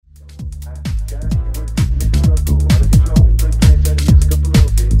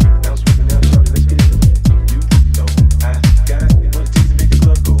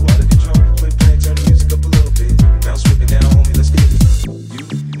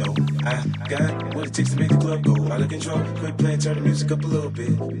got what it takes to make the club go out of control. Quit playing, turn the music up a little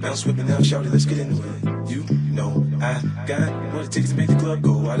bit. Bounce with me now, shout it, let's get into it. You know I got what it takes to make the club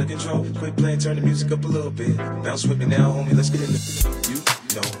go out of control. Quit playing, turn the music up a little bit. Bounce with me now, homie, let's get into it. You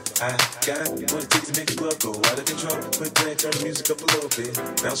know I got what it takes to make the club go out of control. Quit playing, turn the music up a little bit.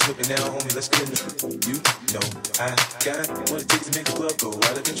 Bounce with me now, homie, let's get into it. You know I got what it takes to make the club go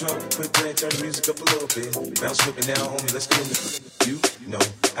out of control. Quit playing, turn the music up a little bit. Bounce with me now, homie, let's get into it. You know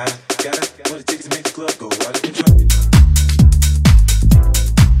I